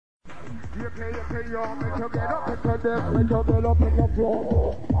You can, make you get up into this, make you get up in the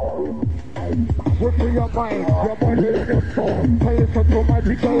floor. What's in your mind? Your body in the soul. Pay attention to my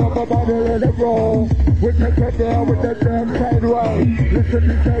DJ, your body in the roll. We take it there with the Darkside way. Listen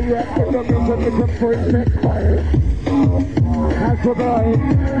to the rap, with the music, with the free sex fire. That's the guy.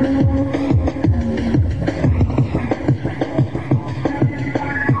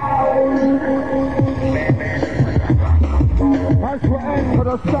 As we enter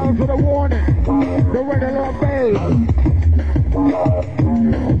the sounds of the warning, the regular bass.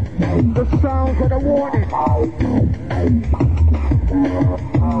 The sounds of the warning.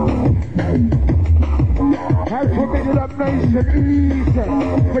 As we make it up nice and easy,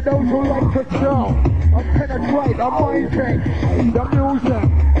 for those who like to show, and penetrate, and migrate, the music.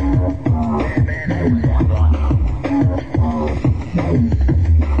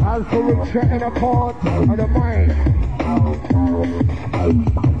 As we reach the inner part of the mind.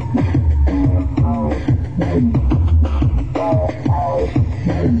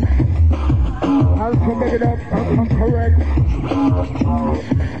 As we make it up and come correct,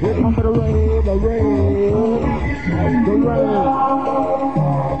 we come to the rave, the rave, the rave.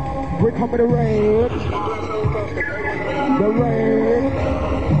 We come to the rave, the rave.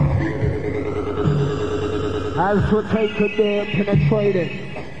 As we take it there, penetrating,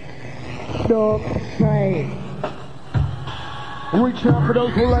 Darkside. Reach out for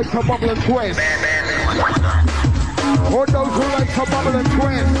those who like to bubble and twist. Or those who like to bubble and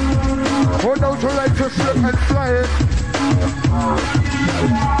twist. Or those who like to slip and slide.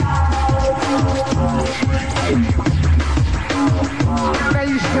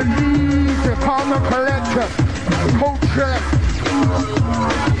 Nice and easy, calm and collective. Culture.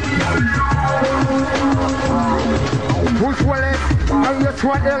 Who's willing? And yes,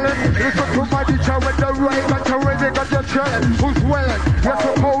 what Ellen? Listen to my DJ with the right, but you already got your challenge. Who's willing? Yes,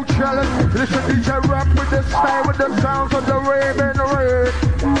 a whole challenge. Listen, DJ rap with the style, with the sounds of the rave and the rave.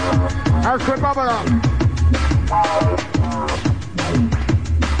 As we bubble up.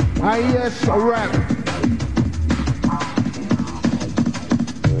 Ah, yes, rap.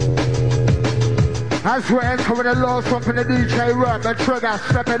 As we enter with the last one from the DJ rap, and Trigga,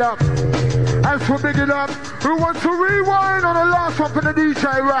 step it up. As we big it up, who wants to rewind on the last one from the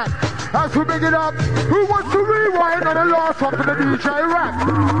DJ rap? As we big it up, who wants to rewind on the last one from the DJ rap?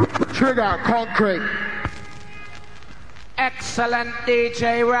 Trigga, concrete. Excellent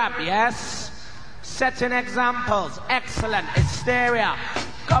DJ rap, yes? Setting examples, excellent. Hysteria,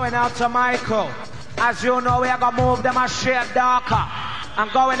 going out to Michael. As you know, we are gonna move them a shade darker. And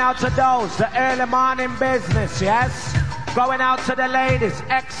going out to those, the early morning business, yes? Going out to the ladies,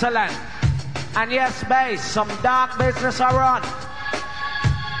 excellent. And yes, bass, some dark business are run.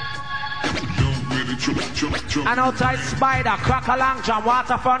 And outside Spyda, Cracker Langton,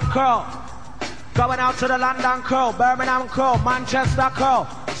 Waterfront Crow. Going out to the London Crow, Birmingham Crow, Manchester Crow.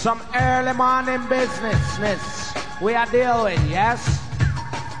 Some early morning business we are dealing, yes?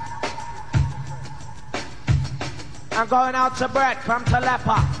 And going out to Brett from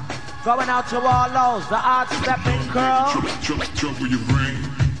Telepa. Going out to all those, the hard stepping Crow.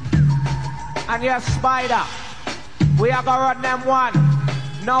 And yes, Spyda, we are gonna run them one.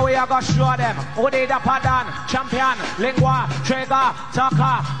 Now we are gonna show them who did a padan, champion, lingua, Trigga,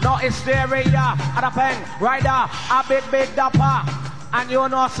 talker, no hysteria, and a pen, rider, a big dapper. And you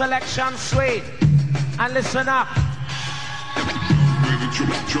know selection sweet. And listen up.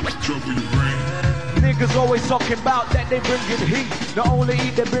 Niggas always talking about that they bringing heat. Not only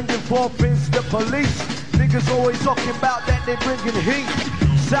heat, they bringing four pins, the police. Niggas always talking about that they bringing heat.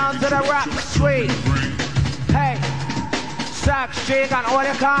 Sounds of the rap, sweet. Hey, Sax, Jig, and all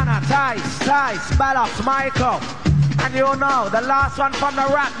the corner, Tice, Ballots, Michael. And you know, the last one from the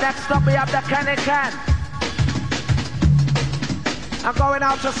rap, next up we have the Kenny Ken. I'm going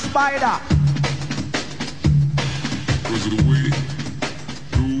out to Spyda.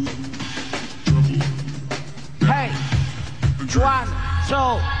 Hey, 1,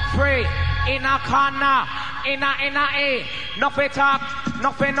 2, 3, in a corner, in a E. Nuffy talk,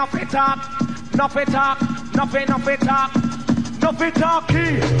 nuffy talk, nuffy talk, nuffy talk. Nuffy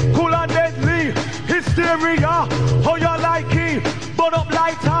talky, cool and deadly, hysteria, how you like it, burn up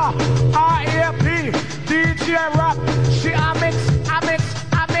lighter, R.A.P., DJ rap, she a mix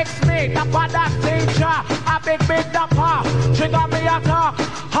me, dapper that teacher, a big dapper, trigger me attack,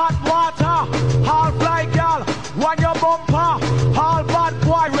 hot water, all fly girl, one your bumper, all bad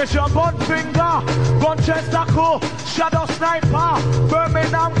boy, raise your bun finger, Manchester cool, shadow sniper,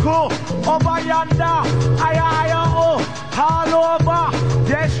 Birmingham cool, over yonder, all over,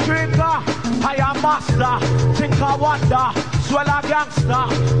 Yes, Trigga, I am master. Think I wonder, swell a gangster.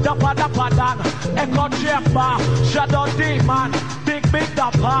 Dapper dapper dan, echo chamber. Shadow demon, big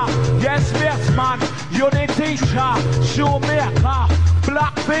dapper. Yes, man, you the teacher. Shoemaker,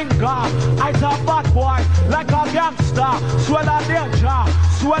 black finger. I a bad boy, like a gangster. Swell a danger,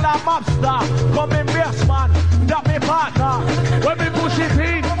 swell a mobster. Come in man, that me partner. When me push it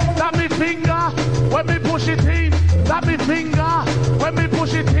in, that me finger. When me push it in, that me finger. When me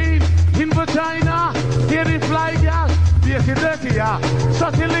push it in vagina, hear the fly girl, yes it dirty ya.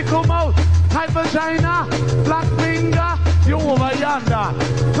 Shut your little mouth, tight vagina, black finger, you over yonder.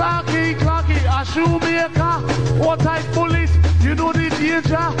 Clarky, a shoemaker, what type bullet, you know the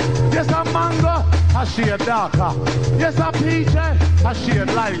danger. Yes a mango, a shade darker. Yes a peach, a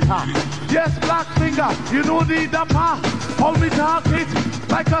shade lighter. Yes black finger, you know the dapper. Hold me talk it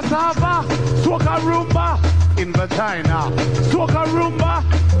like a sava. Smoke a rumba in vagina. Smoke a rumba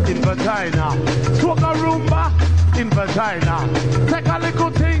in vagina. Smoke a rumba in vagina. Take a little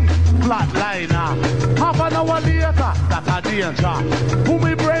thing, flatliner. Half an hour later, that's a danger. Who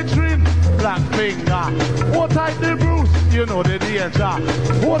me brethren, black finger. What type the Bruce, you know the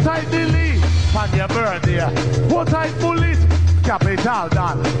danger. What type the Lee, on your birthday. What type bullet, capital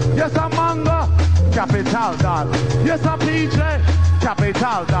done. Yes a mango, capital done. Yes a PJ,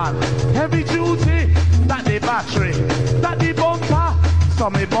 capital done. Heavy duty, that the battery. That the bumper,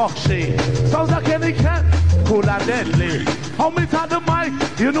 some me boxy. Sounds like any cat, cool and deadly. How me tell the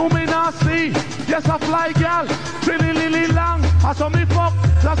mic, you know me nasty. Yes a fly girl, really long. I saw me fuck,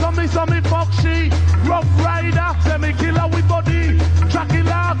 that's on me fuck she. Rough rider, semi killer with body.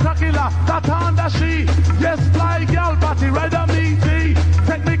 Dracula, that under she. Yes fly girl, batty rider me tea.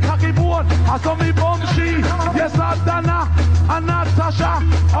 Take me cocky board, I saw me bum she. Yes Dana and Natasha,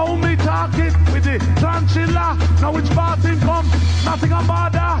 how me talk it with the tarantula. Now which part him come, nothing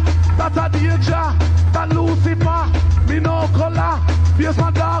about that. That's a danger, that Lucifer. Me no color, face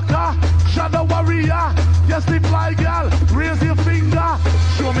my darker. Shadow warrior, yes the fly girl. Raise your finger,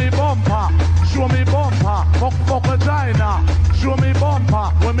 show me bumper. Fuck vagina. Show me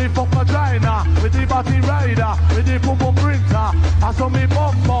bumper when me fuck vagina. With the body rider, with the boom printer. I saw me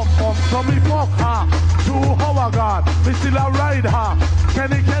bump, so me fuck her. 2 hour guard, me still a ride her.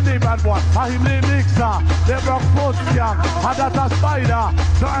 Kenny bad one, I him the mixer. They broke foot gang, and that a Spyda.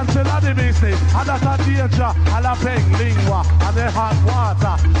 So until the business, and that a danger. And a peng lingua, and the hot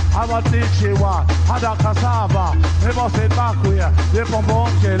water. I'm a teach you what, and a cassava. They must sit back here, they from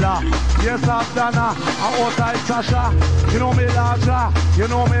bone killer. Yes, I've done a outside Sasha. You know me larger,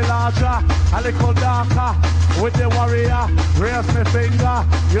 a little darker. With the warrior, raise me finger.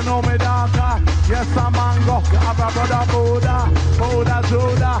 You know me darker. Yes, a mango. You have a brother Buddha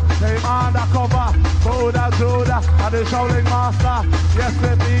Judah. Name undercover, Buddha Judah. And the shouting master. Yes, me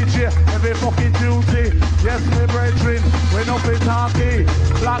DJ, every fucking duty. Yes, me brethren, we no fit talkie.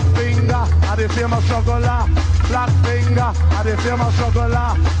 Black finger, and the famous juggler. Black finger, and the famous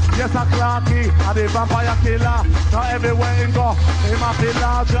juggler. Yes, a Clarky, and the vampire killer. Now everywhere you go, he might be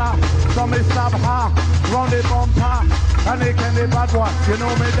larger. So me stab her, run the bumper. And he can the bad one, you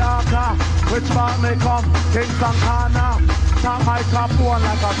know me darker. Which part may come, Kingston Corner. Top my top one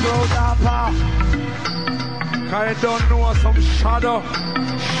like a throw dapper. I don't know some shadow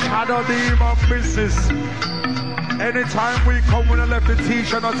demon business. Anytime we come with a left the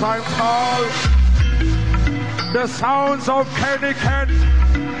t-shirt, no time call. The sounds of Kenny Ken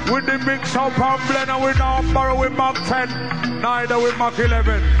with the mix up and blend, and we now borrow with Mark 10, neither with Mark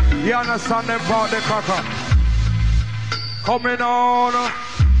 11. You understand them part the cracker. Coming on.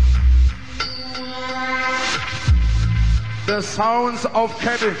 The sounds of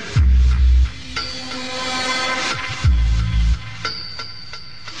Kenny.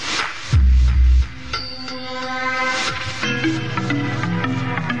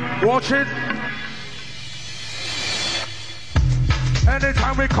 Watch it.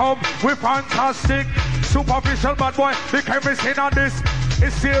 Anytime we come, we're fantastic. Superficial bad boy, the chemist in on this.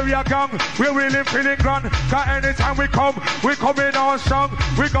 Hysteria gang, we're really feeling grand. Cause anytime we come, we coming on strong.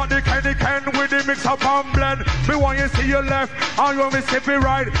 We got the Kenny Ken with the mix up and blend. Me want you see you left, and you want me see you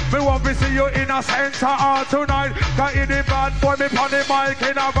right. Me want me see you in a center all tonight. Cause in the bad boy, me pon the mic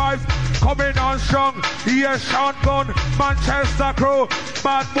in a vibes. Coming on strong, yes, shotgun, Manchester crew,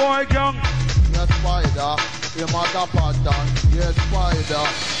 bad boy gang. Yes, Spyda, you mother pattern. Yes, Spyda,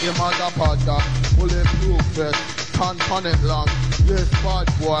 you mother pattern. Bulletproof vest, stand on it long. Yes, bad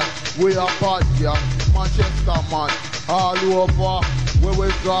boy, we are bad gang. Manchester man, all over. Where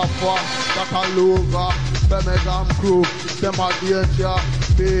we drop for, Cataluga, Birmingham crew. Them are danger,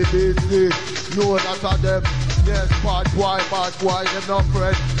 BBC, know that are them. Yes, bad boy, them no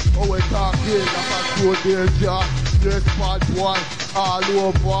friend. Oh, we talk here, like a true danger. Yes, bad boy, all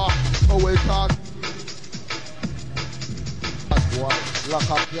over. Oh, we talk. Bad boy, like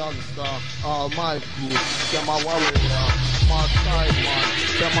a gangster. All my crew, them a warrior. My side man,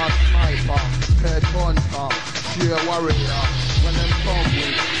 them a sniper. Head hunter, sheer warrior. When them come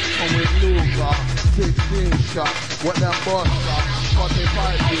with Luger, 16 shot. When them buster,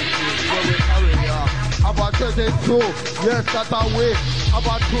 45 pieces, where we carry ya. About 32, yes, that's a way.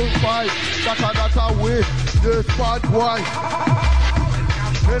 About 25, that's a way. Yes, bad boy.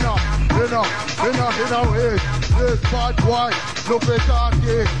 In a way. Yes, bad boy. Look at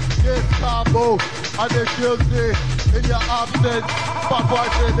talking. Yes, Cabo. And the Chelsea. In your absence, bad boy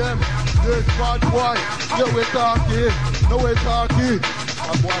say them. Yes, bad boy. Yeah, we talking. No, we talking.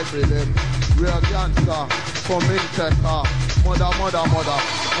 Bad boy say them. Real gangster. Come in, checker. Motherfucker.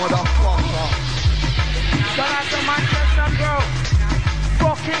 Shout out to Manchester girl,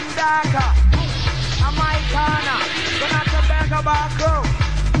 fucking darker. I'm my corner. Shout out to Berger Bar crew.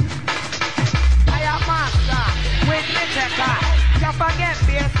 I am master with me checker. Don't forget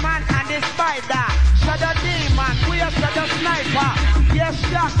baseman and the Spyda. Shadow demon, we are shadow sniper. Yes,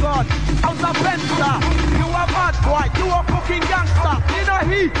 shotgun, house of fencer. You a bad boy, you a fucking gangster. In a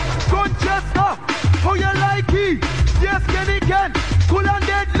heat, Manchester. How you like it? Yes, Kenny Ken, cool and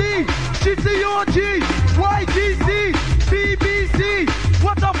deadly. GCOG, YGC, BBC.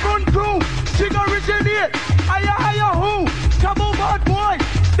 What a front crew. Trigga originate. Higher who? Cabo bad boy.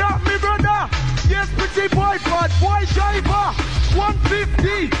 That me brother. Yes, pretty boy, bad boy driver.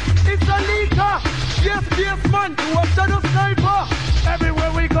 150. It's a leaker. Yes, man, you a shadow sniper.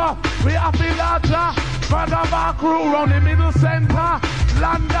 Everywhere we go, we have the larger. Brother bar crew round the middle center.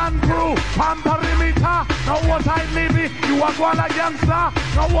 London crew, Pamperimeter. Now what I live it, you are going like youngster.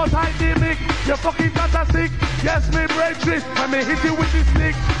 Now what I did it, you fucking fantastic. Yes, me break it, when me hit you with the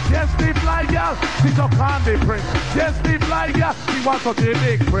stick. Yes, the fly girl, this a candy prick. Yes, the fly girl, she wants to be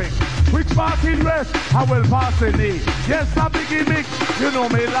big prick. Which part in rest, I will pass the knee. Yes, a biggie mix, you know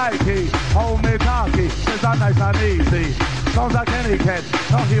me like it. How me talk it, it's a nice and easy. Sounds like any cat,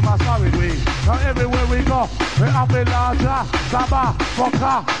 now he must sorry we. Now everywhere we go, we have a larger. Saba,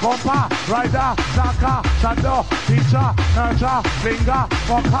 Foka, Bomba, Rider, Saka, Sado, Teacher, Nurture, Finger,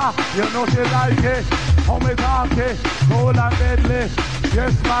 Foka. You know she like it, how me talk it, cool and deadly.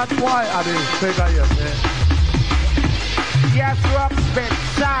 Yes, man, why are they figure you say? Yes, rock spit,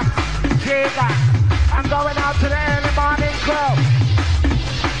 sax, Trigga. I'm going out to the early morning crew.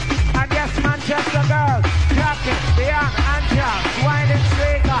 And yes, Manchester girls, Jackie, Diane, Angel, Whining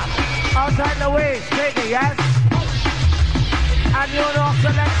Trigga. Outside the way, Trigga, yes? And you know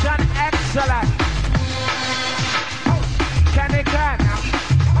selection excellent. Kenny Ken.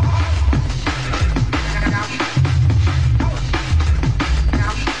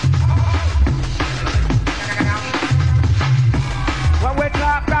 When we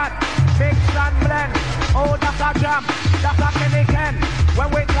talk that, mix and blend. Oh, that's a jam, that's a Kenny Ken. When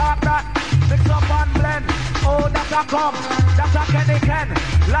we talk that, mix up and blend. Oh, that's a come, that's a Kenny Ken.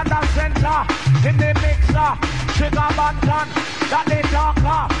 London Center, in the mixer. Trigga Banton, that they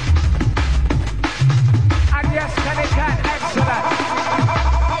talker. And yes, Kenny Ken, excellent.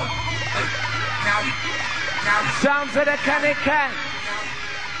 Sounds of the Kenny Ken.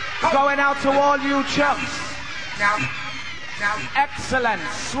 Going out to all you chumps. Excellent,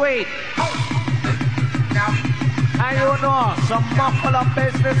 sweet. And you know, some muffle of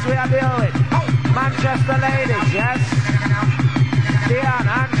business we are dealing with. Manchester ladies, yes? Diane,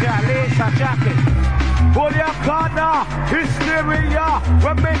 Angela, Lisa, Jackie. Pull your corner, hysteria.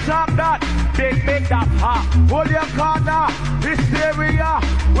 When we talk that, big that ha. Pull your corner, hysteria.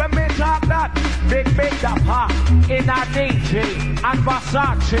 When we talk that, big that ha. In a DJ, and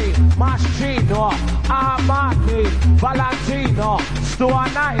Versace, Machino, Armani, Valentino,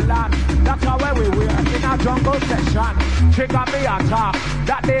 Stone Island. That's how we wear in a jungle session. Trigga me a top,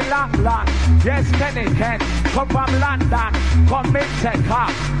 that they long. Yes, Kenny Ken, come from London. Come me take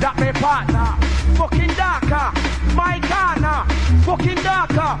off, that me partner. Fucking darker, my corner. Fucking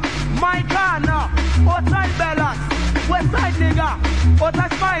darker, my corner. Outside Bellas, west side nigga.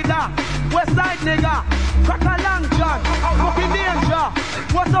 Outside Spyda, west side nigga. Crack a long john, fucking danger.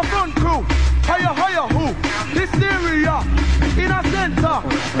 What's the front crew? Higher who? Hysteria, in a center.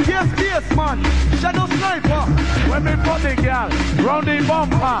 Yes, man, shadow sniper. When we fuck the girl, round the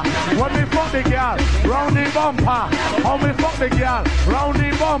bumper. When we fuck the girl, round the bumper. How we fuck the girl, round the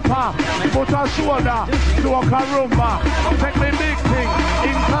bumper. Put her shoulder to a carumba. Take me big thing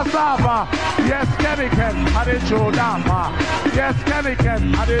in Casa Lava. Yes, Kenny Ken, I did show Dapa. Yes, Kenny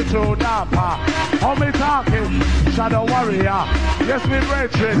Ken, I did show Dapa. How me talking? Shadow Warrior. Yes, me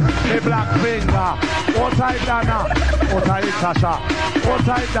brethren, me black finger. What I Dana, what I Sasha. What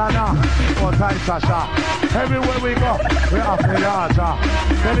I Dana, what I Sasha. Everywhere we go, we have the larger.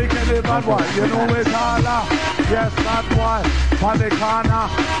 Kenny Kenny bad boy, you know it's all. Yes, bad boy, on the corner.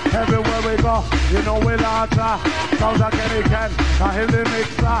 Everywhere we go, you know we larger. Sounds like Kenny Ken, a hilly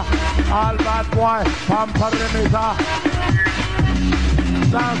mixer. All bad boy, pamper limiter.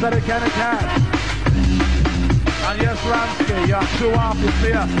 Sounds like Kenny Ken. And yes, Ramsky, you are too off the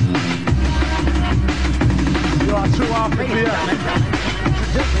beer. You are too off the beer.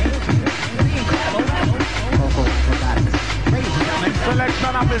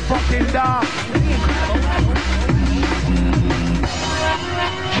 Selection of his fucking dark.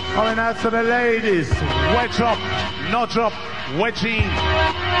 Coming out to the ladies. Wedge up, nudge up, wedging.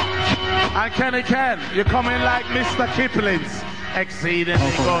 And Kenny Ken, you're coming like Mr. Kipling's.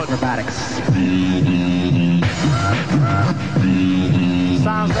 Exceedingly good. Acrobatics.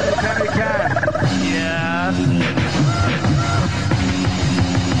 Sounds like Kenny Ken. Yes.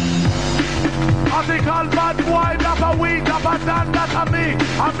 I think all bad boy, that a we, that a dan, that a me.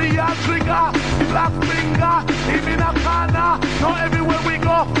 And me a Trigga, black finger, him in a corner. Now everywhere we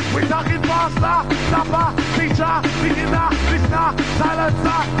go, we talking faster. Snapper, teacher, beginner, listener,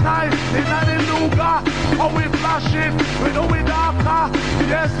 silencer, knife, in the luga. Oh, we flashing, we know we darker.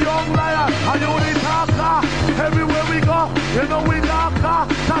 Yes, young lion, and you the talker. Everywhere we go, you know we darker.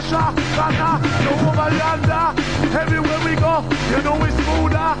 Tasha, Ghana, no over yonder. Everywhere we go, you know we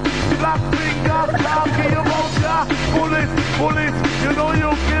smoother. Black finger, talking about ya. Bullet, bullet, you know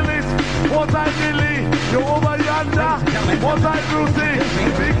you kill it. What I Billy, you over yonder. What I Brucey,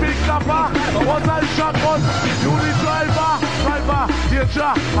 big big snapper. What I shotgun, you the driver. Driver,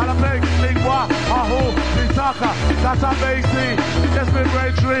 teacher, and a big lingua. Aho, the talker, that's a basie. Yes, me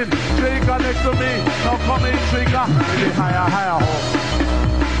brethren, Trigga next to me. Now come in, Trigga. Really higher, higher, ho.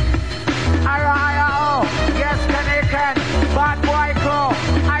 Higher, higher, oh. Yes, Kenny Ken. Bad boy crew.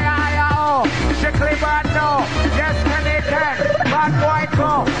 Higher, higher, oh. Strictly bad, no. Yes, Kenny Ken. Bad boy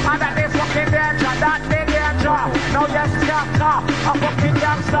crew. And that is fucking danger. That big danger. No, yes, chapter. A fucking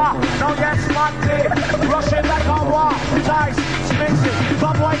gangster. No, yes, Monty. Rushing like a war. Dice. Smixy.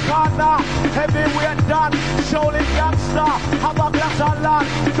 Bad boy corner. Heavyweight done. Showing gangster. Have a glass of land.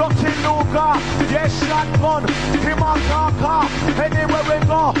 Dirty Luga. Yes, shotgun. Him a talker. Anywhere we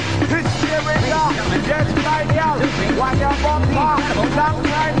go. Hysteria. Yes, fly girl. Why your bumper? Long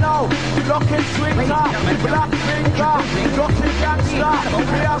time now. Looking sweeter. Black finger. Dirty gangster.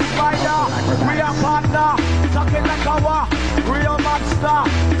 We are Spyda. We are partner. Talking like a war. Real monster.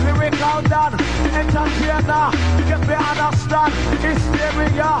 Lyrical done. Entertainer. Get me understand.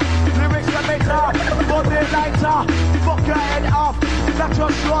 Hysteria. Lyrics that make up. Body lighter. Fuck your head off. That's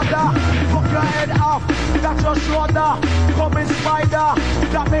your shoulder. Fuck your head off. That's your shoulder. Coming Spyda.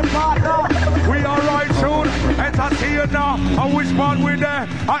 That me partner. We are right soon. Entertainer. And which one we there?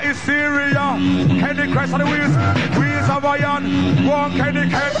 A Hysteria. Kenny Crest on the wheels. Wheels of iron. One Kenny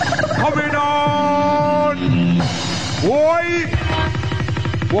Ken. Coming on. Boy.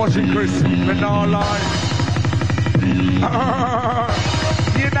 Watching Chris. Me no lie.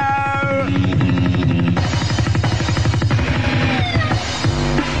 You know.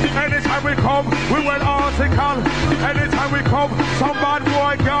 Anytime we come, we will article. Anytime we come, some bad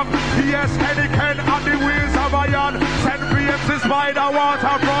boy come. Yes, Kenny Ken on the wheels of iron. Send BMs to Spyda,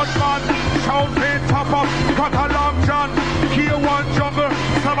 waterfront man. Shouting top up, got a long john. Key one jungle,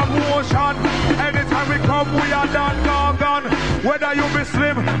 some motion. Anytime we come, we are done, gone. Whether you be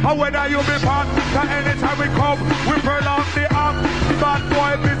slim or whether you be fat, that anytime we come, we prolong the act. Bad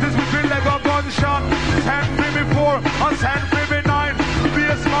boy business, we feel like a gunshot. Send me before and send me 9.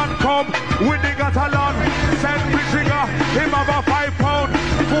 Baseman come with the Catalan. Send me Trigga, him have a 5 pound.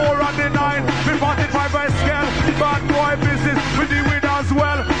 4 on the 9, me 45 by scale. Bad boy business, we deal with as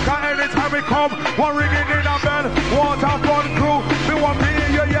well. Cause anytime we come, one ringing in a bell. Waterfront crew, me want me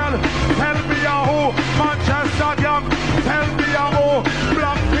hear you yell. Tell me a who, Manchester gang. Tell me a who,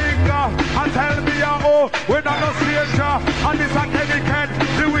 Black Finger. And tell me a who, we're not no stranger. And this a Kenny Ken,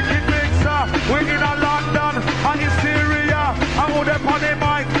 the wicked mixer. We're in a London, and Hysteria. I would have on the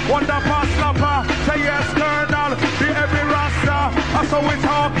mic, wonder pass slapper. Say yes, Colonel, the every rasta. That's how we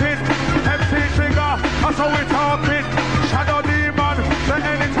talking. MC Trigga, that's how we talking. Shadow Demon, so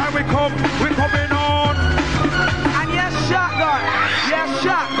anytime we come, we coming on.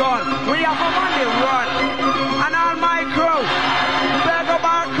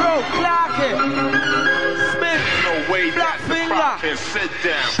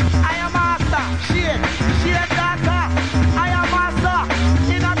 I am master, shit data. I am master,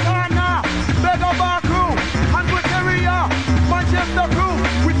 in a corner. Beggar bar crew, and Hysteria, Manchester crew,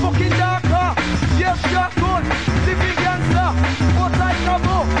 we fucking darker. Yes, you're good, living gangster. Outside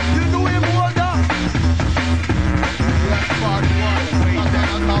Cabo, you know him older. Yes, bad boy,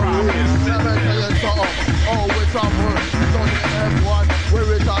 that's how we let me tell you something. Oh, we travel, done the M1,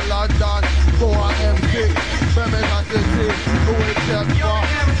 we're in London, go on M6, Birmingham City, who we check for,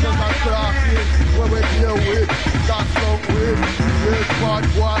 just a classic, where we deal with, that's some way, yes, bad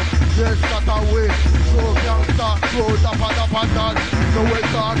boy, yes, that's how we, so gangster, so dapper done, the way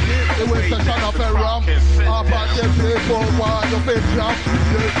talking, the way session of a ram, up at the people, while you fit jump,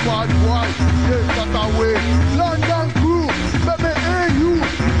 yes, bad boy, yes, that's how we, London crew, let me hear you,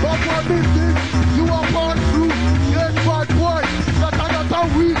 but what business, you are part through, yes, bad boy, that's how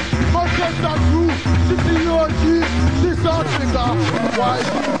we, Manchester crew, this is your G, this is our Trigga, why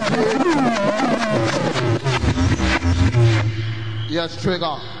yes,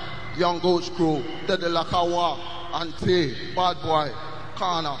 Trigga, Young Goats crew, Dede Lakawa, and T, bad boy,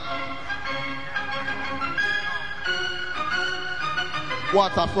 Kana.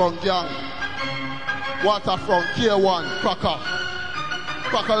 Waterfront gang, Waterfront, K1, Cracker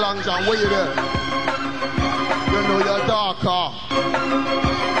Langjan, where you there? You know you're darker.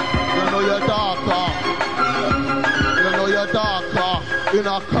 You know you're darker. You know you're darker. In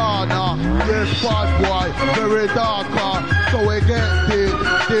a corner, yes, bad boy, very darker. So we get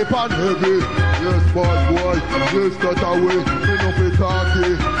deep and heavy. Yes, bad boy, yes, got away. We know we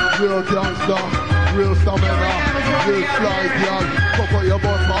talking. Real gangster, real stamina. Yes, fly girl, cover your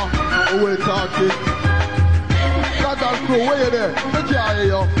butt, man. We talking. London crew, where you there? Let you hear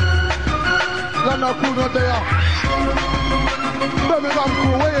you. London crew not there. Birmingham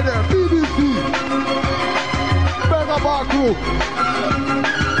crew, where you there? BBC. Burger Bar crew.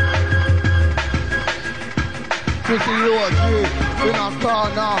 This is yours, yeah. In a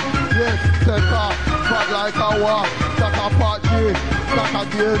corner. Yes, take off. Bad like a war. That's a party. That's a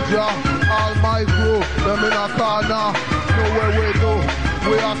danger. All my crew. Them in a corner. Know where we go.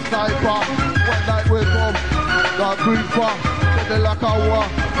 We are sniper. What night we come. Got griefer, get the like a war,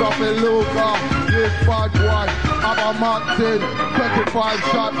 drop a Luga, yes, bad boy, have a Martin, 25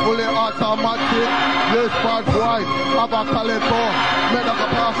 shot, fully automatic, yes, bad boy, have a caliber, made up a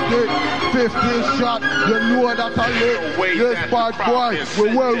plastic, 15 shot, you know that I live, yes, bad boy, we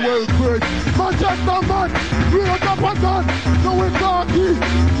well great, Manchester man, real dapper done, no we cocky,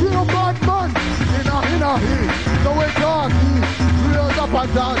 real bad man, in a heat, no we cocky, real dapper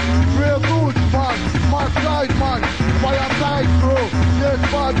done, real good man, my side man, fireside crew, yes,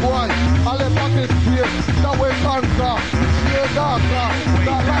 bad boy, all the pockets here, that way conquer, sheer darker,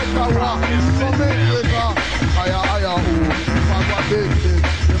 that like a rock, so make it up, higher, bad boy business,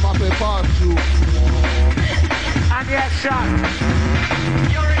 they must be past you. And yes, shot.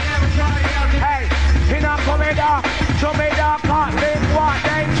 Hey, in a corridor, Jamaica, Link 1,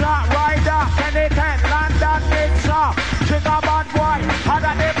 Danger, Rider, Kennington, London, Mixer, Trigga bad boy,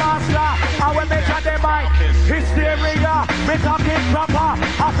 Ada the master, I will make a demand. Hysteria, we talking proper,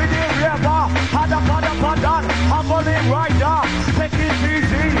 happy the river, Ada Pada, I'm falling rider, take it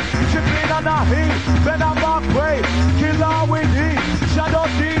easy, chipping on the heat, then I'm back way, killer with heat, shadow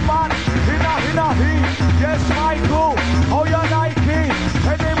demon, in a heat, yes, Michael, oh you're Nike,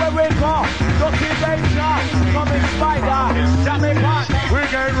 anywhere we go, dirty danger, coming Spyda, Jamaica. We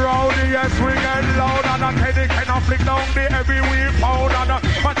get rowdy, yes, we get loud, and a Teddy can flick down the heavy we pound, and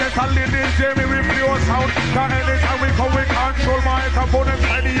but there's a little Jamie with pure sound, cause anytime we come, we control microphone and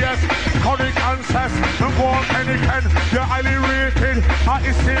Teddy, yes, Conic Ancest, and Walk Kenny Ken, you're highly rated, at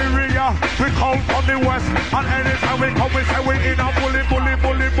Hysteria, we come from the west, and anytime we come, we say we in a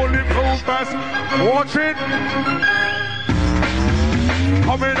bully-proof vest. Watch it.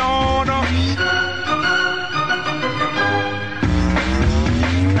 Coming on.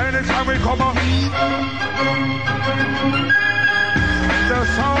 Anytime we come up. The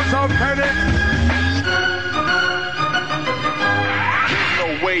sounds of Kenny. There's no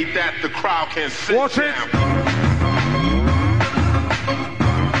way that the crowd can sit Watch down. it.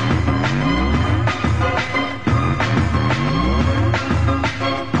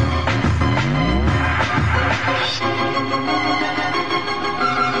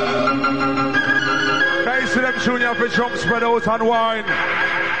 Junior for jump spread out and wine.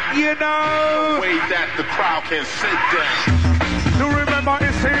 You know. The way that the crowd can sit down. Do remember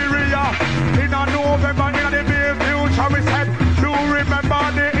Hysteria? In a November, in the near future, we said, do remember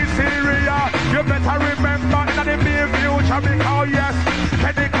the Hysteria? You better remember in the near future, because yes,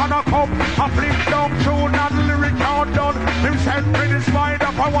 Kenny gonna come, a flip down tune and lyric countdown. Him send me the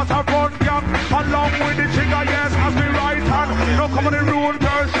Spyda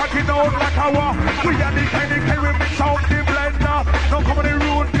our. We are the Kenny we mix out the blender. No come on the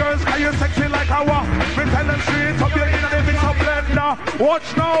rude girls, cause you sexy like our. We tell them straight up, you're in the mix of blender. Watch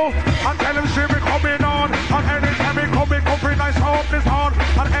now, and tell them straight we coming on. And anytime we come in nice home this hard.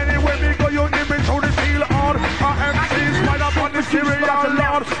 And anywhere we go, you need me to the steel on. And MC's right up on the serial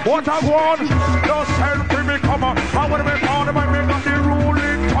lord. What I want, just help me come on. I want to be part of my men on the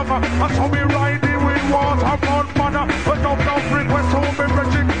ruling tongue. And so we ride the way water on manner. But no request to me,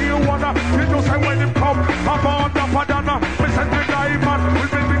 Reggie, you wanna. You know say when him come, I'm on the padana. We send the diamond, we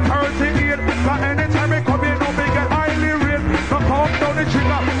bring the 38. But anytime we come in, no we get highly rate. No come down the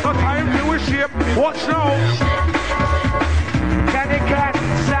trigger, no time to shape. Watch now. Kenny Ken,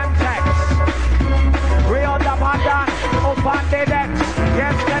 Semtex. We on the pattern, up on the decks.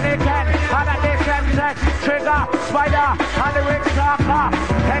 Yes, Kenny Ken, and at the Semtex. Trigga, Spyda, and the Rich Talker.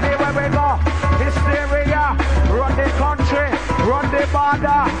 Anywhere we go, Hysteria. Run the country, run the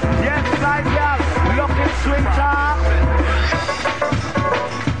border. Yes, like y'all, looking sweeter.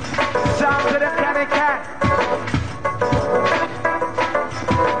 Sound to the Kenny Ken.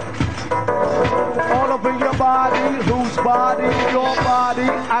 All over your body, whose body, your body.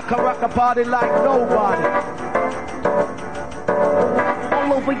 I can rock the party like nobody.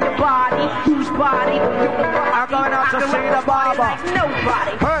 All over your body, whose body, your body. I'm going out to see the barber. Like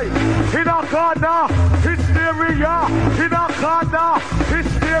nobody. Hey, in a corner, Hysteria. In a corner,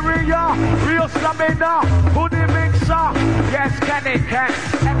 Hysteria. Real stamina, who the mixer? Yes, Kenny Ken,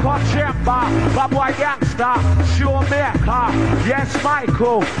 Echo Chamber, Bad Boy Gangster, Shoemaker. Yes,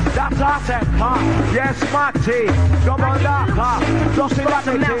 Michael, that's our temper. Yes, Matty, Double Darker. Dusty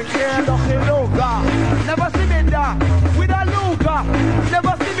Vanity, yeah, Dusty Luga. Never see me there with a Luga.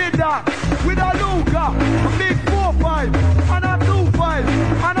 Never see me there with a Luga. A big 4-5 and a 2-5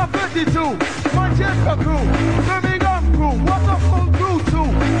 and a 32. Manchester crew, Birmingham crew, what a full crew too.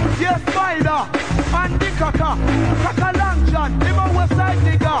 Yes, Spyda and the Kaka, Kaka Langton, him a West Side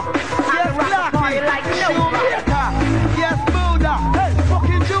nigga. Yes, Blackie, like Shoemaker. Yes, Buddha, hey,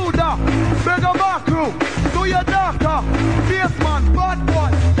 fucking Judah. Burger Bar crew, do your darker. Baseman, bad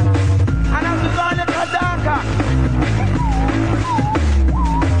boy. And I'm the guy that darker.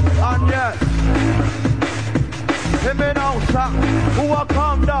 And yes, him in Ousa, who will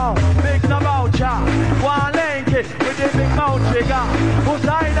come down, big no voucher. One link it with the big mouth trigger. Who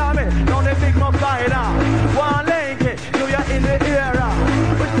side of me, don't the big mouth spider. One link it, do you in the era.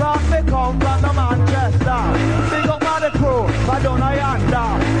 Which part me come from the Manchester. Big up by the crew, but don't I yonder.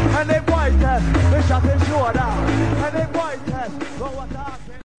 And they white test, we shot his shoulder. And they white test, go attack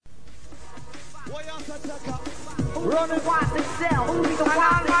him. What you have to check out? Run it, watch the cell. Who's the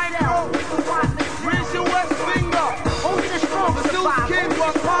watch the cell? Raise your West finger. Who's the strongest? The Zeus King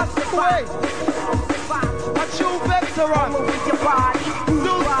was passed away. A true veteran. With your body,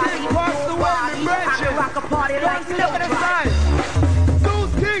 Zeus King passed away. I can rock a party like Look at the nobody. sign.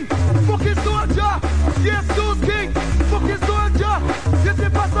 Zeus King, fucking soldier. Yes, Zeus King, fucking soldier. Yes, he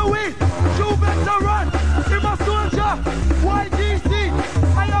passed away. True veteran. Him a soldier. YGC,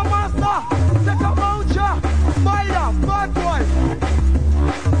 I am master. Take a voucher. Spyda, bad boy.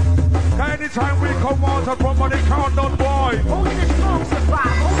 Anytime we come out from the countdown, boy. Who's the strong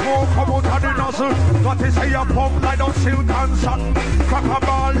survivor? Smoke come out of the nozzle. Got to say a pump like on silk and satin. Crack a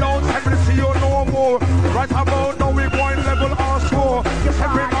ball down, every see you no more. Right about now we going level R4.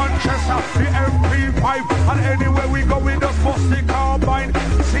 Every Manchester, the MP5. And anywhere we go we just bust the carbine.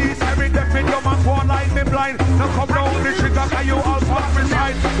 See every definite your man go like me blind. Now come down the trigger and you all pop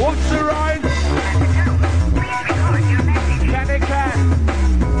beside. What's the ride? Kenny Ken.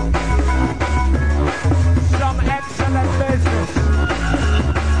 Some excellent business.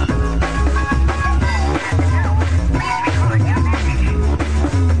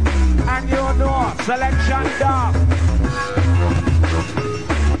 And you know, selection dog.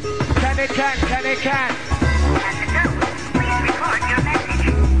 Kenny Ken.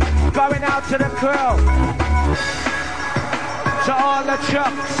 Going out to the crew. To all the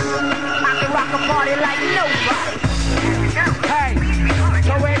chucks. I can rock a party like nobody. Hey,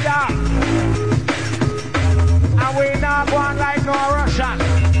 so we down. And we not going like no Russian.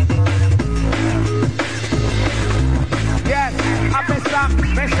 Yes, I'm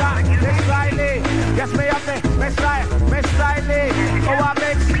Miss Riley. Yes, me up Miss Riley. Oh, I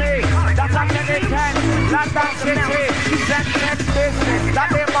mix me. That's a Kenny Ken. London City. Sentex business. That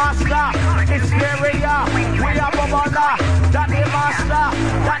the master. Hysteria. We are Bubala. That the master.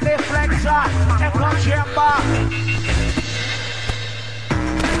 That the flexer. Echo Chamber.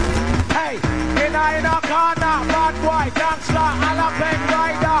 Hey, in a corner, bad boy, dancer, and a pen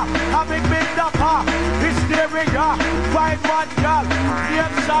rider, a big dapper, Hysteria, 5-1 bad girl,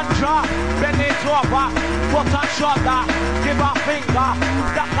 name Sandra. Bend it over, put a shoulder, give a finger,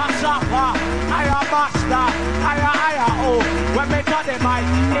 that a supper. I am master, I oh. When me got the mic,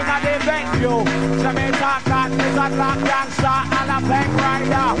 in a the venue, so me talk that is a black gangster and a bank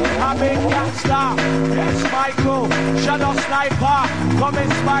rider, a big gangster. Yes, Michael, shadow sniper,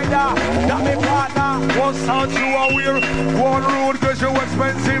 coming Spyda, that me partner. One sound you are weird, one road cause you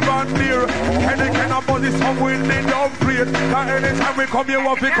expensive and dear. Can a body some wind in don't play it. Cause anytime we come you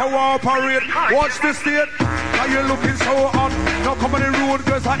have to cooperate. Watch the state, now you're looking so hot. Now come on the road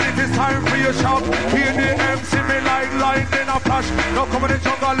cause it is time for your shop. Here the MC me like light in a flash. Now come on the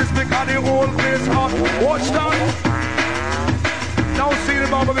jungle let's make the whole place hot. Watch that. Now see the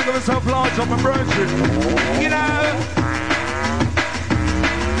Bible make himself large on my branches. You know.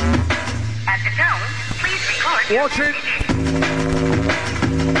 At the tone, please record. Watch it.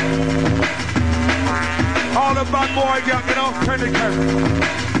 All the bad boy gang, you know, Trigga.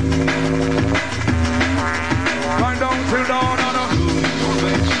 Right down till dawn,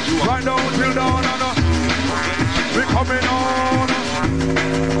 right down till dawn, we coming on.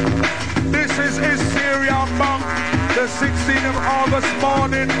 This is Hysteria Bank, the 16th of August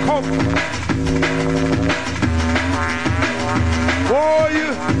morning, come. Boy,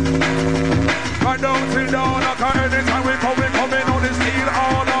 right down till dawn, anytime we coming on the steel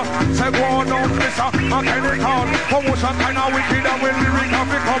order. Say go on down, Mr. Mechanical. Promotion kind of wicked and will lyric have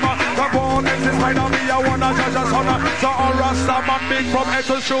become a. The born is this kind of me, I wanna judge a son. So all Rasta man big from head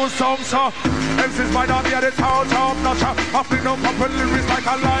to show some, so. MC's Spyda, me at the town, top notch. I fling up couple lyrics like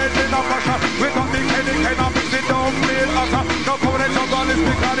a light in a flash. We got the Kenny, I mix it down, play it hotter. Now come on the jungle, let's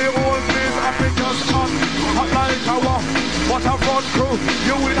pick on the whole place. I think just hot like a war. What a front crew,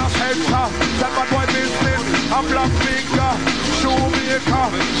 you in a center. That bad boy business, a black finger, shoemaker,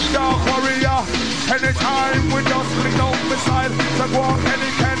 dark warrior. Anytime we just fling down beside, the walk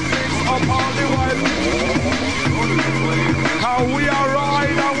Kenny can mix up all the while. How we are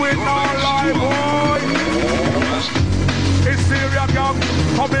riding with our life, boy. Hysteria gang,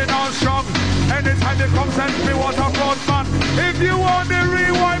 coming on strong. Anytime they come send me what a front man. If you want the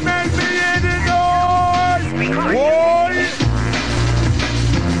rewind, make me hear the noise, boy.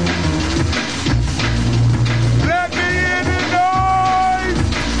 Let me hear the noise.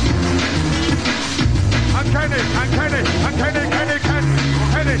 And Kenny.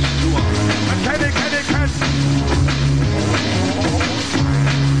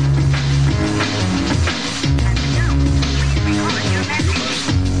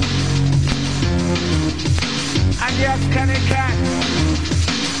 And yes, Kenny can.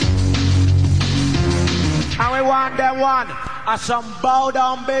 And we want them one. Some bow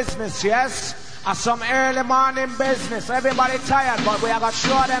down business, yes? Some early morning business. Everybody tired, but we are going to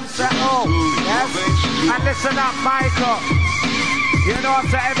show them say, oh, yes? And listen up, Michael. You know,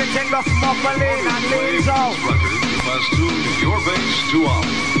 so everything goes muffling and leaves out. You must tune your bass to off.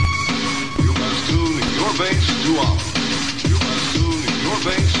 You must tune your bass to off. You must tune your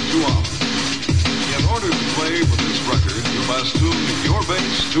bass to off. In order to play with this record, you must tune your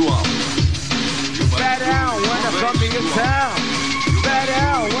bass to off. Bad out when I come to your town. Bad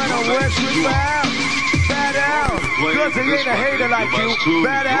out when I wish you found. Bad out, cause I ain't a hater like you.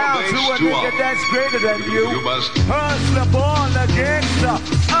 Bad out to a nigga that's greater than you. Hustler, born a gangster.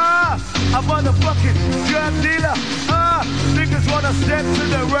 A motherfucking drug dealer. Niggas wanna step to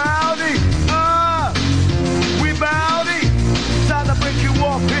the rowdy. We bowdy. Time to break you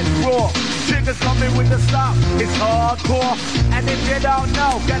off, hit raw. Triggers coming with the stop, it's hardcore. And if you don't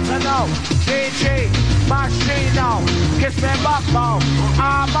know, get to know. DJ, machine now, kiss me backbone.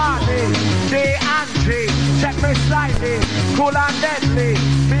 Armani, D&G, check me slightly. Cool and deadly,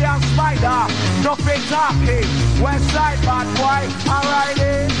 me and Spyda, nothing talking. West side bad boy,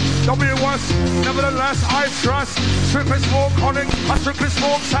 alrighty. Don't be worse, nevertheless I trust. Strictly smoke calling, a strictly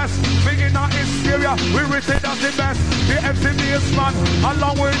smoke test. Me in a Hysteria, we rated as the best. The MCBS man,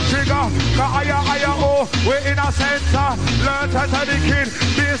 along with Trigga. Oh, we're in a center. Learn to tell the kid,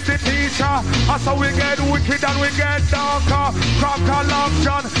 this the teacher. That's how we get wicked and we get darker. Cracker Long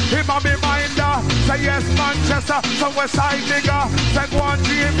John, him and me minder. Say yes Manchester, some West Side nigga. Say go on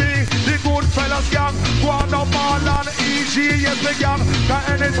GB, the good fellas gang. Go on up all on EG, yes the gang. Cause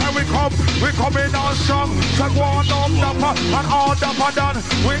anytime we coming on strong. So go on up dapper and all dapper done.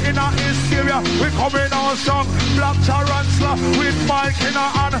 We in a Hysteria, we coming on strong. Black Tarantula with Mike in a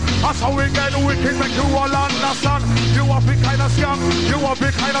hand. That's how we get wicked, make you all understand. You want be kind of scam, you want be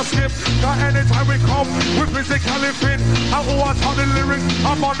kind of skip. Cause anytime we come, we physically fit. And who wants on the lyrics,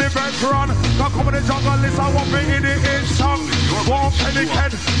 I'm on the veteran. Cause come in the jungle, listen, I want me in the inch song. Walk Kenny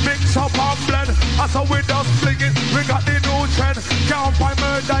Ken, mix up and blend. That's how we just fling it. We got the new Can't find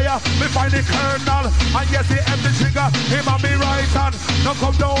murder, yeah. Me find the colonel. And yes, he have the trigger. Him and me right hand. Now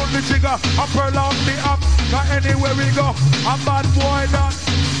come down the trigger. And pearl out the app. Now anywhere we go, a bad boy done.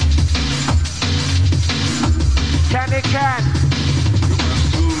 Kenny Ken.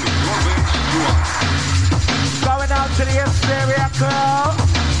 Going out to the Hysteria crew.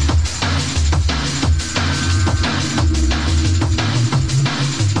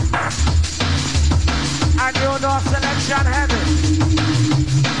 And you know selection heavy.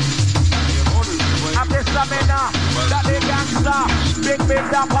 I'm the stamina, that the gangster, big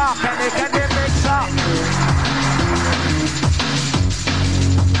the park, and they can the mixer.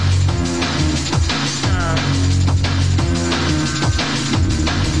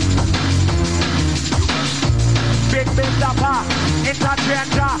 Big the park,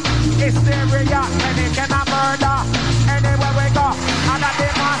 interchanger, hysteria, and they can murder. Anywhere we go, and that the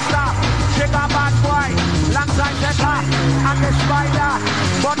master, Trigga bad boy, alongside the top, and the Spyda,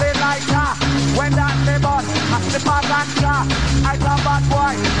 body lighter. When that me bus, I slip a ganja. I a bad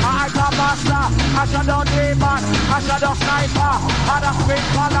boy, I a master. I shadow demon, I shadow sniper. I a spin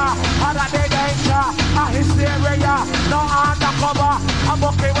color, I a the danger. I hysteria, no undercover. I'm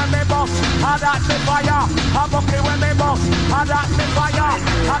okay when me bus, I that me fire. I'm okay when me bus, I that me fire.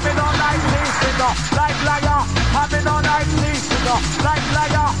 I me no like this, like liar. I me no like this, like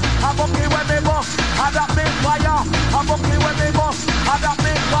liar. I'm okay when me bus, I that me fire. I'm okay when me bus, I that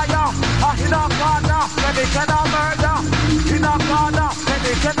me fire. In a corner, when they cannot murder. In a corner, when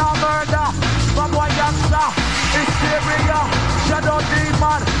they cannot murder. From one youngster, hysteria, shadow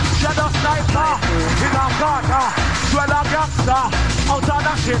demon, shadow sniper. In a corner, swell a gangster, out of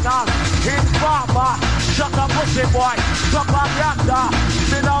national, informer, shut up pussy boy, propaganda.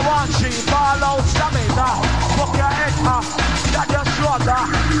 Me no want she ball out stamina. Fuck your head off, that your shoulder.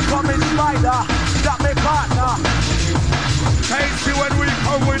 Come in Spyda, that me partner. Tasty when we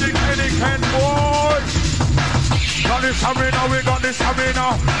come with the Kenny Ken boy. Got this arena, we got this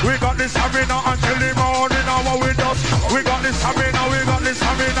arena. We got this arena until the morning hour with us. We got this arena, we got this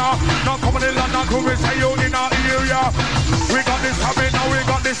arena. Now come on in London, come we say you in our area. We got this arena, we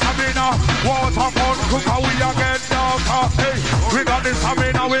got this arena. Water fun, cooker, we are get darker. Hey, we got this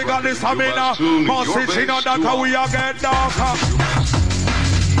arena, we got this arena. More city, no darker, we are get darker.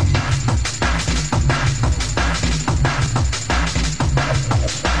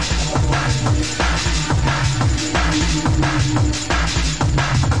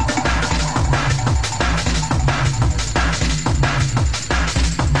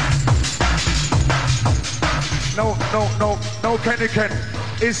 No, Kenny Ken.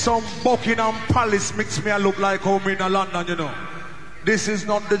 It's some Buckingham Palace makes me look like home in London, you know. This is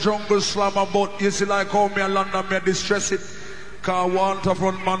not the jungle slammer, but you see like home in London, me distress it. Cause want a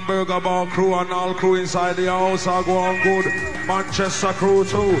front man burger bar crew and all crew inside the house are going good. Manchester crew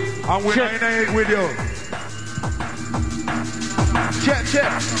too. And we ain't it with you. Check.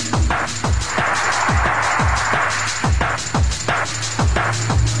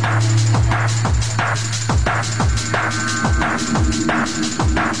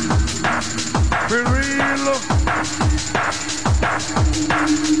 Be real.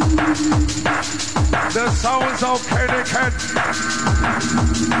 The sounds of Kenny Ken.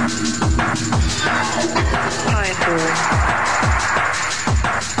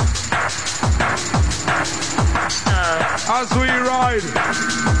 As we ride,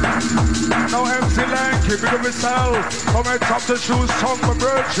 now MC Lanky, big of myself, from head top to shoes, tongue for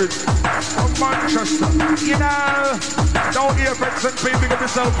virgin, from Manchester. You know, don't hear Bex and P, big of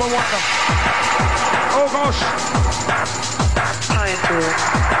myself for wonder. Oh gosh.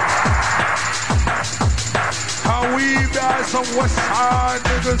 How we got some West Side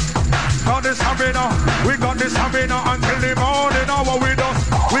niggas. Got this arena, we got this arena until the morning hour with us.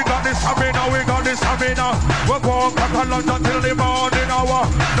 We got this arena, we got this arena. We're going back a lunch until the morning hour.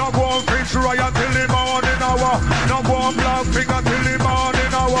 No go on Prince Royal till the morning hour. No go on Black Finger till the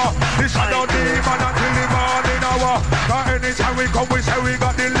morning hour. The shadow demon until the morning hour. Cause anytime we come, we say we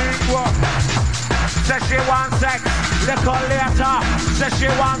got the lingua. Say she want sex, little later. Say she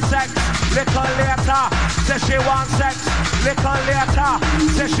want sex, little later. Say she want sex, little later.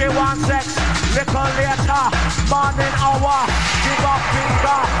 Say she want sex, little later. Morning hour, give up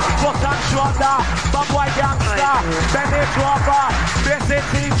finger, foot and shoulder. Bad boy gangster, bend it over. Basic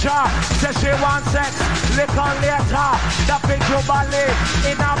teacher, say she want sex, little later. The big jubilee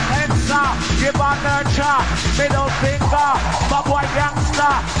in a pencil, give her nurture. Middle finger, bad boy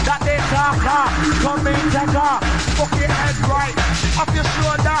gangster, that they talker. Come in, take her, fuck your head right, off your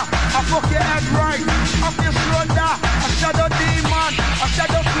shoulder. I fuck your head right, off your shoulder. A shadow demon, a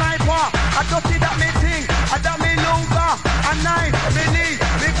shadow sniper. I don't see that me thing, I don't me longer. A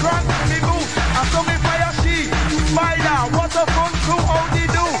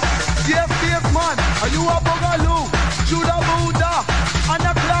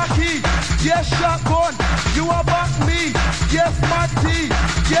Yes, shotgun, you about me. Yes, Matty.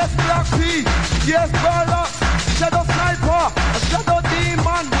 Yes, Black P. Yes, Bala. Shadow Sniper. Shadow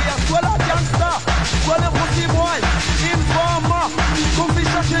Demon. We are Swallow Gangster. Swallow Pussy Boy. Informer. Goofy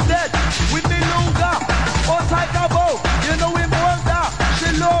shot you dead. With the Lunga. All type of bow. You know him older. She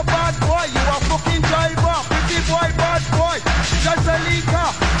low bad boy. You a fucking driver. Pretty boy, bad boy. Just a leaker.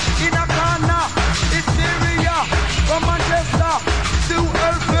 In a corner. Hysteria. From Manchester. To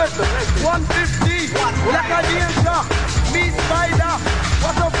Elford. 150. Like a danger. Me Spyda.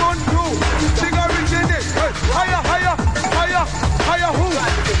 What a fun crew. Trigga originate. Higher, higher, higher, higher who?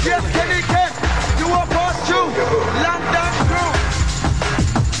 Yes, Kenny Ken. You a pass through. London crew.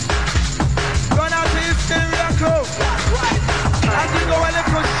 Gonna to Hysteria crew. As you go a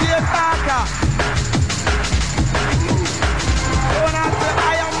little shade darker. Gonna to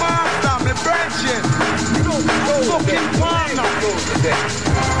Iron Master. Me branching. Fucking partner.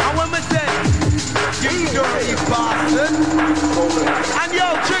 And when we say, you dirty bastard. And yo,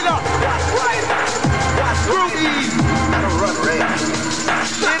 Trigga. Rudy.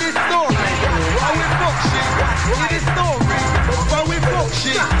 It is story. How we fuck shit. It is story. How we fuck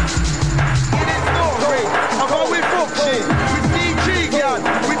shit. It is story. How we fuck shit. We see Trigga.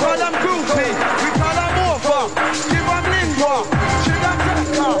 We call them goofy. We call them over. Give them lingua. Trigga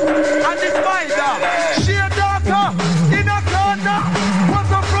Trigga. And the Spyda. Sheer darker. In a corner. What's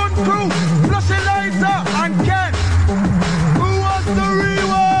the front crew? Flush a lighter. And Ken. Who was the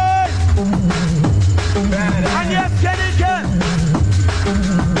rewind? And yes, Kenny Ken.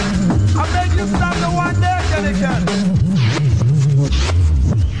 I beg you stop the one there, Kenny Ken.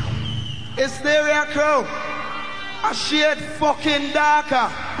 Hysteria crew. A shade fucking darker.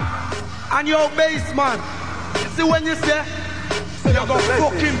 And your baseman. See when you say, you go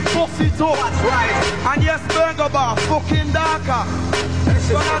fucking bust it up. And yes, Burger Bar, fucking darker.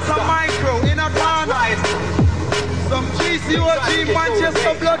 So that's a micro in a corner. Some GCOG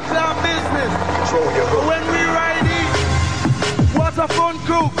Manchester blood clan business. But when we ride each, what a fun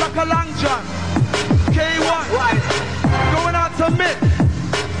crew, Crack-a-Lang John. K1, going out to Mick.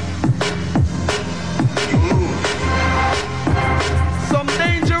 Some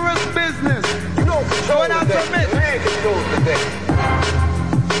dangerous business. Going out to Mick.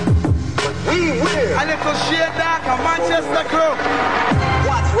 A little shade darker, Manchester crew.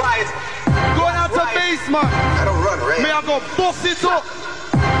 What's right? Going out to basement. I don't run, Ray. May I go bust it up?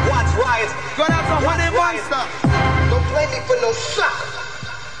 What's right? Going out to Honey Monster. Don't blame me for no sucker.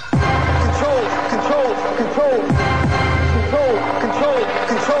 Control, control, control, control, control,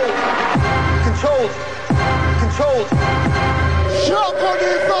 control, control, control. Shut up,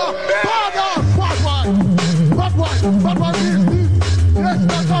 Lisa! Bad ass! Bad one is this. Yes,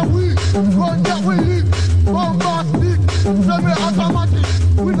 that's how we run that we live. Bombastic, semi-automatic,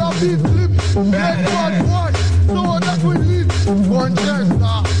 with a big clip. Yes, bad boy, so that we live.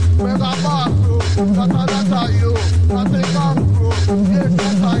 Manchester, mega bass, that's you. That's a camp, bro. Yes,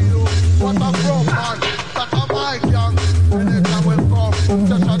 that's you. What a from, man. That's a my gang. Anytime we come,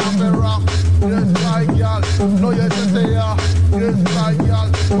 session of the rock. Yes, my girl. No, yes, say ya. Yes, my girl.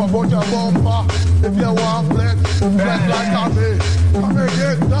 Pop out your bumper. If you want flex, flex like a me. Come and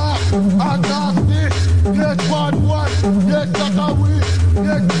get dark and nasty. Yes, bad boy. Yes, that's a we.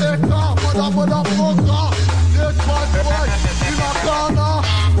 Yes, take off. Motherfucker. Yes, bad boy. In a corner.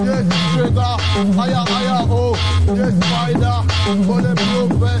 Yes, Trigga. Higher, oh. Yes, Spyda. For the blue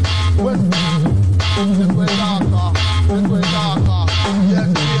vest. This way darker. This way darker. Yes,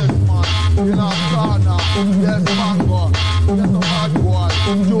 yes, man. In a corner. Yes, mango. Yes, a bad boy.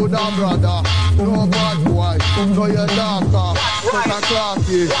 Judah brother. No bad boy. No, you're darker. But a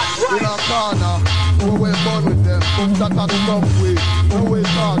classy. In a corner. No way born with them. That a stuff way. No way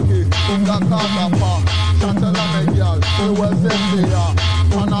talking. That corner pa. Shuttle on a girl. We will send here.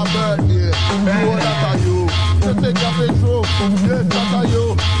 On a birthday. No, that are you. You take your picture. Yes, that are you.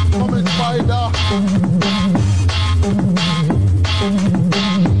 Come in Spyda.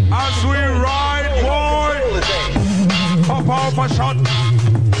 As we ride, boy, pop off a shot,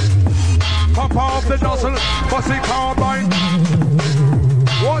 pop off the nozzle, fussy carbine.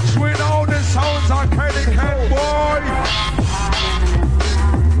 Watch we know the sounds are Kenny Ken, boy.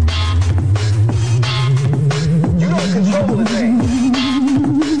 You don't control the thing.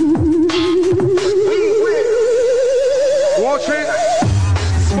 Watch it.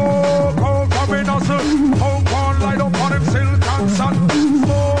 Smoke out from a nozzle. Home corn light up on him silk and sun.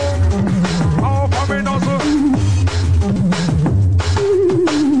 Smoke out from a nozzle.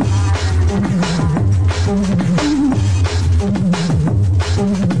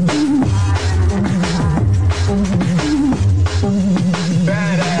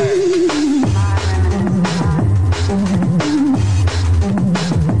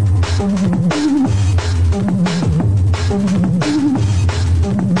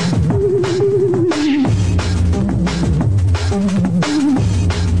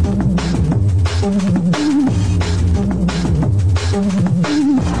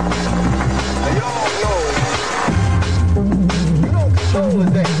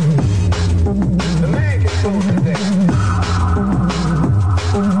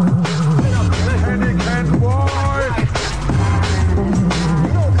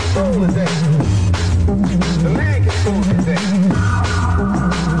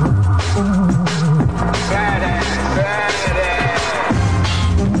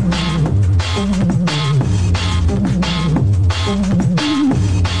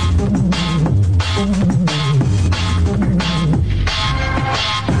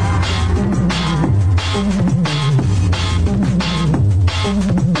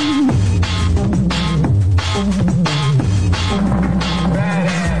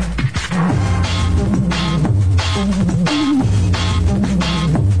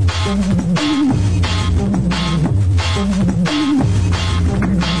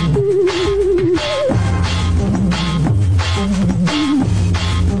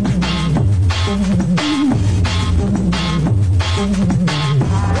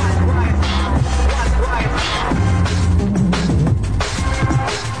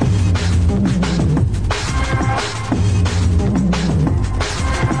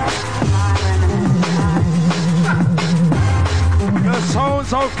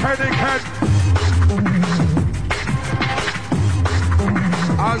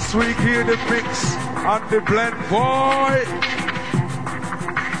 As we hear the mix and the blend, boy.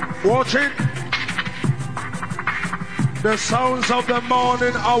 Watch it. The sounds of the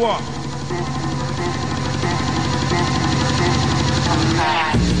morning hour.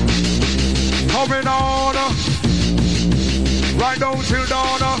 Coming on. Right down till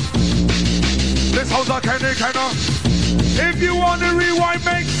dawn. This house a Kenny Kenner. If you want to rewind,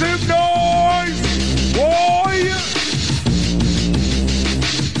 make some noise. Boy.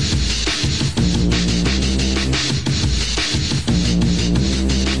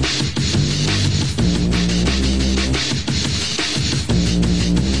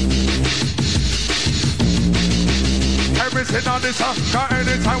 Everything on this, cause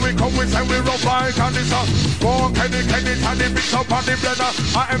anytime we come, we say we rub like on this. Go on, Kenny, and the mix up on the blender.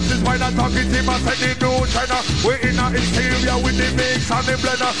 I am this Spyda talking team, I said the new China. We in a Hysteria with the mix and the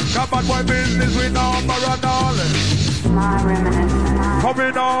blender. Got bad boy business with number and all.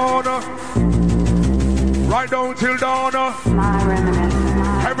 Coming on, right down till dawn.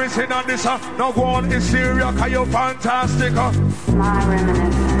 Everything on this, no go on Hysteria, cause you're fantastic.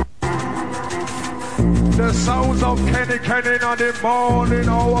 The sounds of Kenny on the morning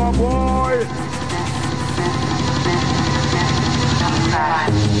hour, boy.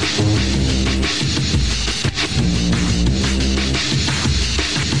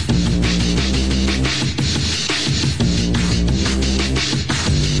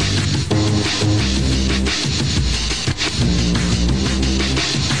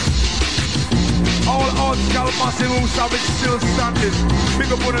 All odds, gal, massive who savage still standing.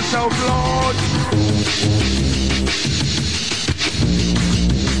 Big up on yourself, Lord.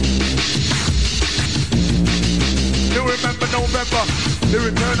 You remember November, the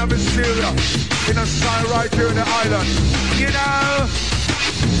return of Hysteria in a style right here in the island. You know.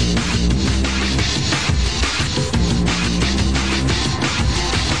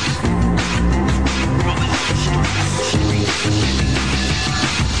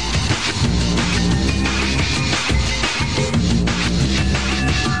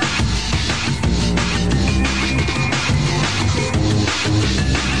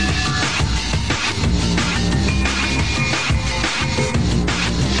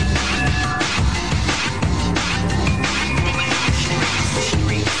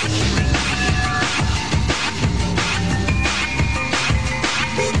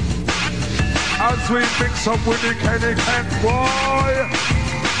 We mix up with the Kenny Ken, boy.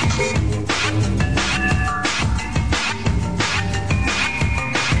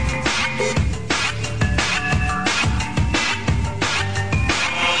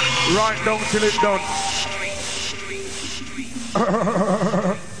 Right down till it's done.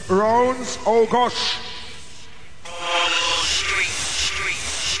 Rounds, oh gosh.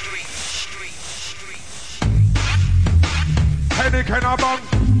 Kenny Ken a bang.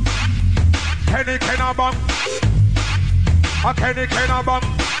 Kenny Kenna bang, a Kenny Kenna bang,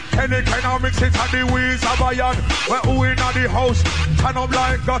 Kenny Kenna mix it at the wheels of iron. We're who in the house, turn up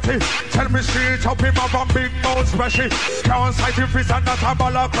like Gotti. Tell me straight up him up a big mouth special. Can't sight him fist and that's a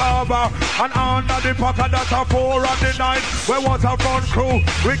balaclava. And under the pocket that's a 4 on the 9. Where was a front crew,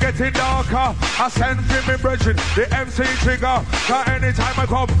 we getting darker. I send for me brethren, the MC Trigga. Cause anytime I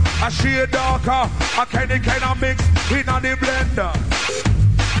come, I shade darker. A Kenny Kenna mix in the blender.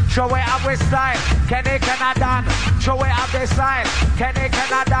 Show it up with style, Kenny done. Show it up this style, Kenny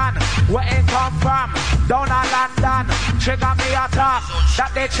done. Where it come from? Down in London. Trigga me a talk,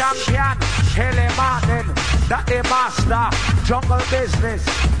 that the champion. Hilly Martin, that the master. Jungle business,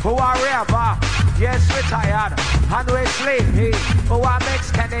 who are river. Yes, retired, and we sleepy. Who are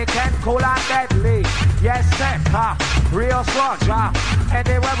mix Kenny cool and deadly. Yes, Seca, real soldier.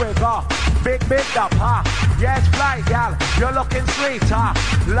 Anywhere we go, big up, huh? Yes, fly gal, you're looking sweeter.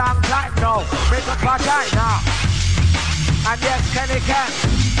 Long time now, make a vagina. And yes, Kenny Ken.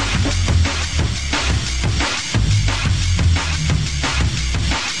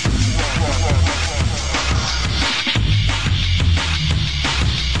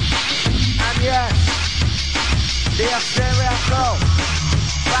 And yes, the Hysteria crew.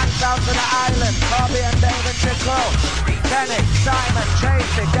 Back down to the island, Bobby and David Chico. Kenny, Simon,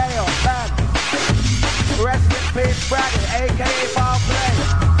 Tracy, Dale, Ben. Rest in peace, Brady, a.k.a. Foul Play.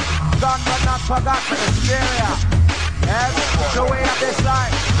 Gone but not forgotten, Hysteria. Yes, so we have this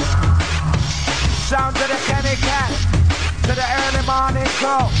line. Sound to the Kenny Ken, to the early morning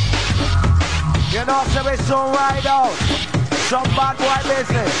crew. You know, so we soon ride out. Some bad boy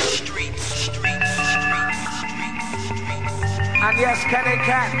business. And yes, Kenny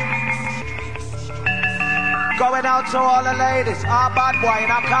Ken. Going out to all the ladies, our bad boy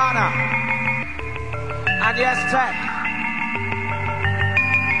in our corner. And yes, Tech.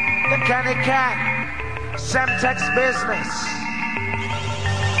 Kenny Ken, Semtex business.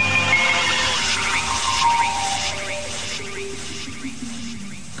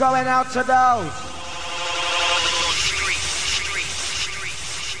 Going out to those.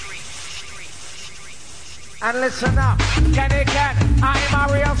 And listen up, Kenny Ken, I'm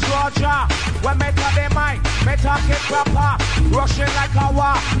a real soldier. When me talk the mic, me talk it proper. Rushing like a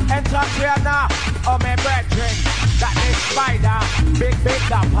war, entertainer. Oh, me brethren, that is Spyda. Big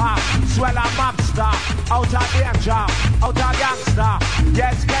dapper, swell a mobster. Out of danger, out of gangster.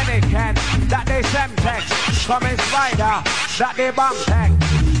 Yes, Kenny Ken, that is Semtex. Coming Spyda, that they bomb tech.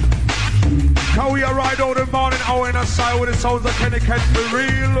 Can we ride out the morning hour in a side with the sounds of Kenny Ken for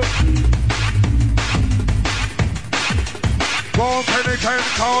real? Born Kenny Ken,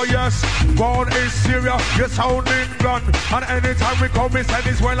 call yes. Born Hysteria, you sound England. And anytime we come, we say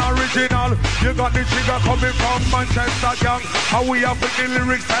it's well original. You got the Trigga coming from Manchester gang. And we have the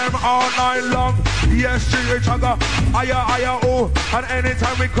lyrics time all night long. Yes, Trigga, higher, oh. And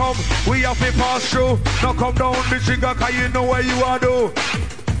anytime we come, we have to pass through. Now come down the Trigga, cause you know where you are do.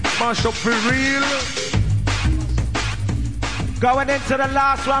 Mash up for real. Going into the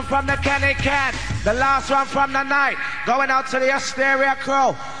last one from the Kenny Ken. The last one from the night. Going out to the Hysteria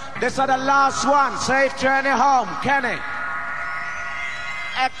crew. This is the last one. Safe journey home, Kenny.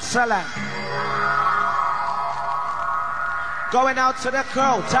 Excellent. Going out to the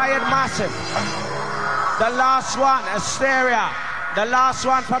crew. Tired Massive. The last one, Hysteria. The last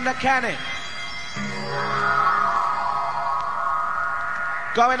one from the Kenny.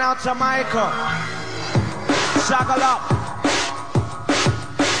 Going out to Michael. Saggle up.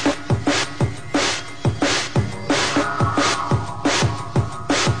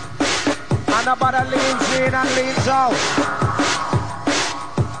 And nobody leans in and leans out.